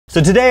So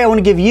today I want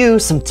to give you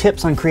some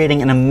tips on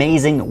creating an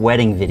amazing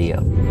wedding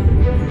video.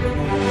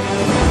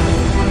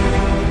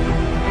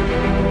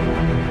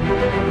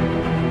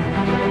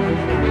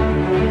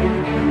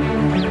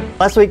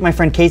 Last week my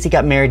friend Casey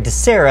got married to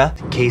Sarah.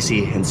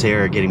 Casey and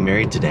Sarah are getting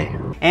married today.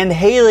 And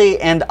Haley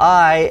and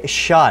I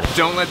shot it.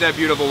 Don't let that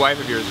beautiful wife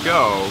of yours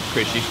go,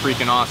 because she's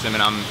freaking awesome,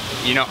 and I'm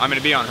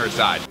gonna be on her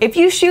side. If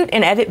you shoot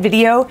and edit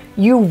video,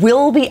 you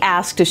will be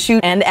asked to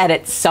shoot and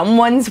edit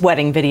someone's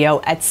wedding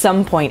video at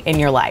some point in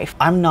your life.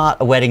 I'm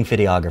not a wedding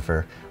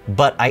videographer,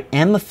 but I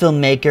am a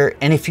filmmaker,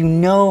 and if you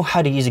know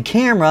how to use a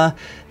camera,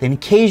 then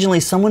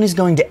occasionally someone is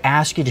going to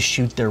ask you to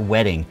shoot their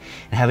wedding.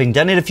 And having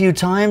done it a few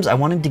times, I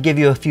wanted to give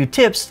you a few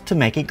tips to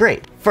make it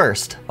great.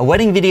 First, a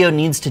wedding video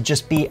needs to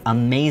just be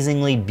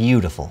amazingly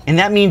beautiful. And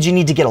that means you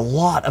need to get a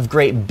lot of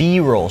great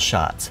B-roll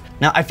shots.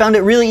 Now, I found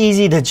it really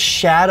easy to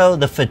shadow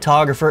the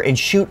photographer and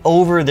shoot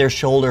over their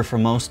shoulder for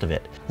most of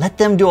it. Let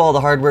them do all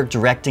the hard work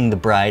directing the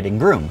bride and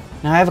groom.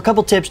 Now, I have a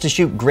couple tips to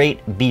shoot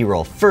great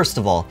B-roll. First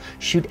of all,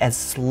 shoot as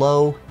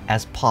slow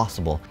as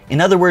possible.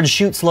 In other words,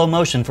 shoot slow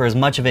motion for as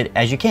much of it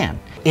as you can.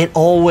 It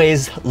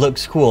always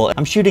looks cool.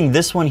 I'm shooting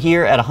this one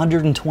here at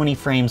 120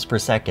 frames per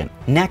second.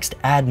 Next,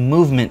 add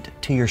movement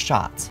to your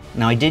shots.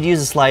 Now, I did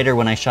use a slider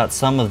when I shot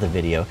some of the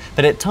video,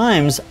 but at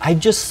times I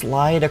just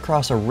slide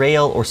across a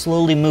rail or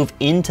slowly move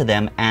into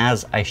them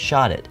as I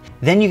shot it.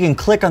 Then you can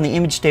click on the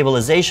image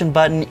stabilization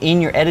button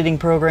in your editing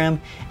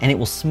program and it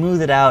will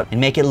smooth it out and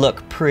make it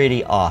look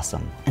pretty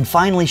awesome. And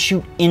finally,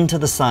 shoot into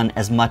the sun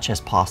as much as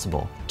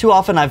possible. Too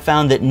often I've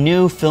found that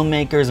new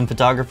filmmakers and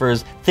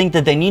photographers think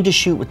that they need to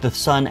shoot with the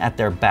sun at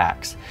their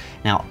backs.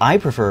 Now, I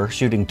prefer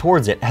shooting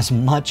towards it as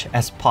much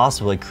as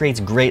possible. It creates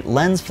great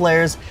lens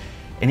flares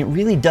and it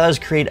really does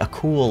create a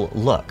cool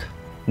look.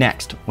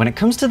 Next, when it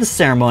comes to the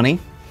ceremony,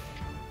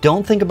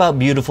 don't think about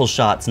beautiful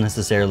shots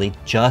necessarily,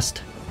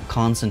 just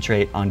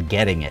concentrate on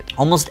getting it.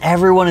 Almost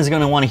everyone is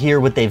going to want to hear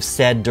what they've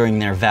said during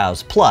their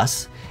vows.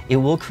 Plus, it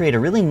will create a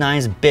really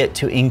nice bit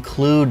to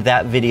include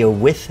that video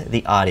with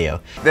the audio.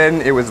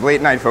 Then it was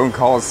late night phone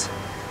calls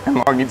and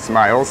longing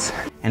smiles.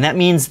 And that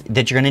means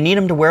that you're going to need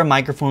them to wear a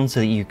microphone so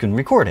that you can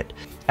record it.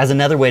 As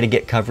another way to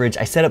get coverage,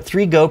 I set up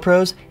 3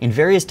 GoPros in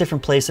various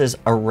different places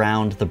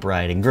around the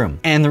bride and groom.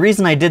 And the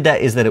reason I did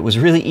that is that it was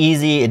really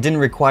easy, it didn't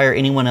require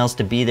anyone else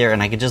to be there,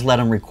 and I could just let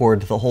them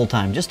record the whole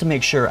time just to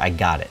make sure I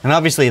got it. And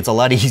obviously it's a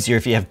lot easier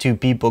if you have 2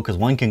 people, because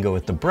one can go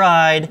with the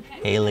bride,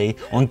 Haley,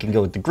 one can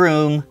go with the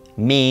groom,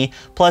 me,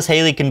 plus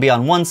Haley can be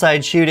on one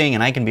side shooting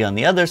and I can be on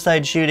the other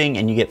side shooting,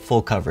 and you get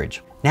full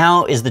coverage.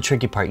 Now is the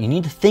tricky part. You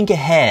need to think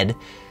ahead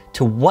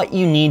to what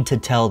you need to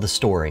tell the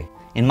story.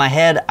 In my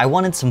head, I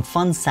wanted some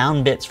fun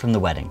sound bits from the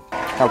wedding.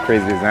 How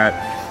crazy is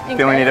that?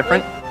 Feel any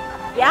different?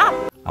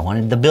 Yeah. I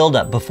wanted the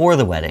build-up before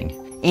the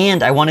wedding.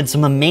 And I wanted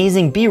some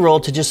amazing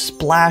B-roll to just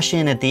splash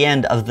in at the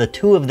end of the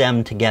 2 of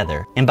them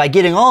together. And by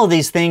getting all of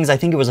these things, I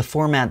think it was a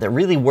format that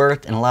really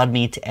worked and allowed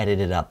me to edit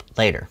it up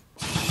later.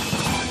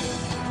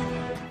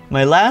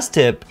 My last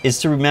tip is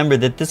to remember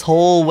that this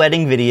whole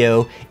wedding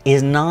video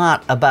is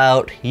not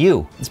about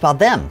you. It's about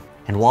them.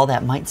 And while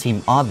that might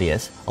seem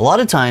obvious, a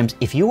lot of times,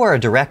 if you are a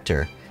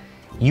director,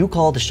 you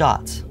call the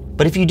shots.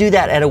 But if you do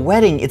that at a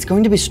wedding, it's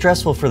going to be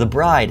stressful for the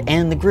bride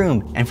and the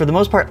groom. And for the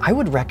most part, I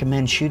would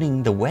recommend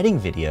shooting the wedding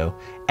video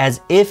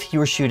as if you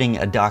were shooting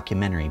a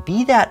documentary.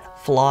 Be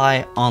that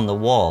fly on the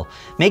wall.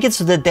 Make it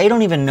so that they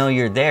don't even know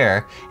you're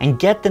there, and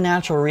get the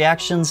natural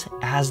reactions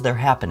as they're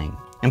happening.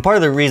 And part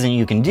of the reason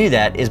you can do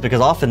that is because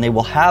often they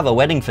will have a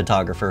wedding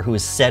photographer who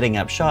is setting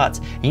up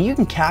shots, and you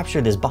can capture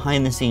this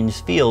behind the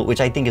scenes feel, which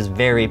I think is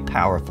very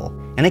powerful.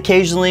 And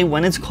occasionally,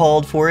 when it's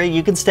called for it,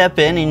 you can step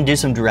in and do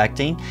some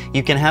directing.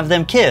 You can have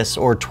them kiss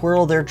or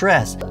twirl their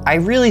dress. I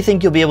really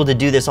think you'll be able to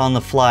do this on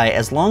the fly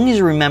as long as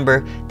you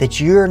remember that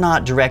you're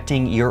not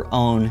directing your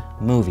own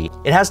movie.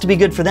 It has to be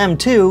good for them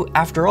too.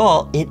 After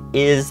all, it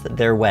is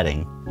their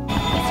wedding.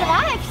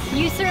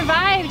 You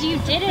survived, you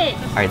did it.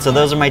 All right, so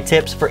those are my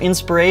tips for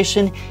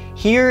inspiration.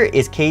 Here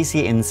is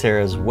Casey and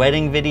Sarah's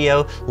wedding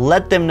video.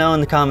 Let them know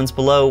in the comments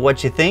below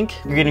what you think.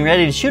 You're getting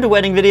ready to shoot a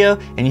wedding video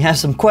and you have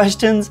some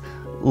questions,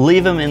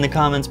 leave them in the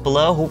comments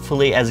below.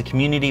 Hopefully as a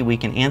community we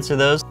can answer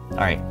those. All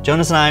right,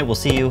 Jonas and I will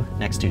see you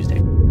next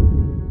Tuesday.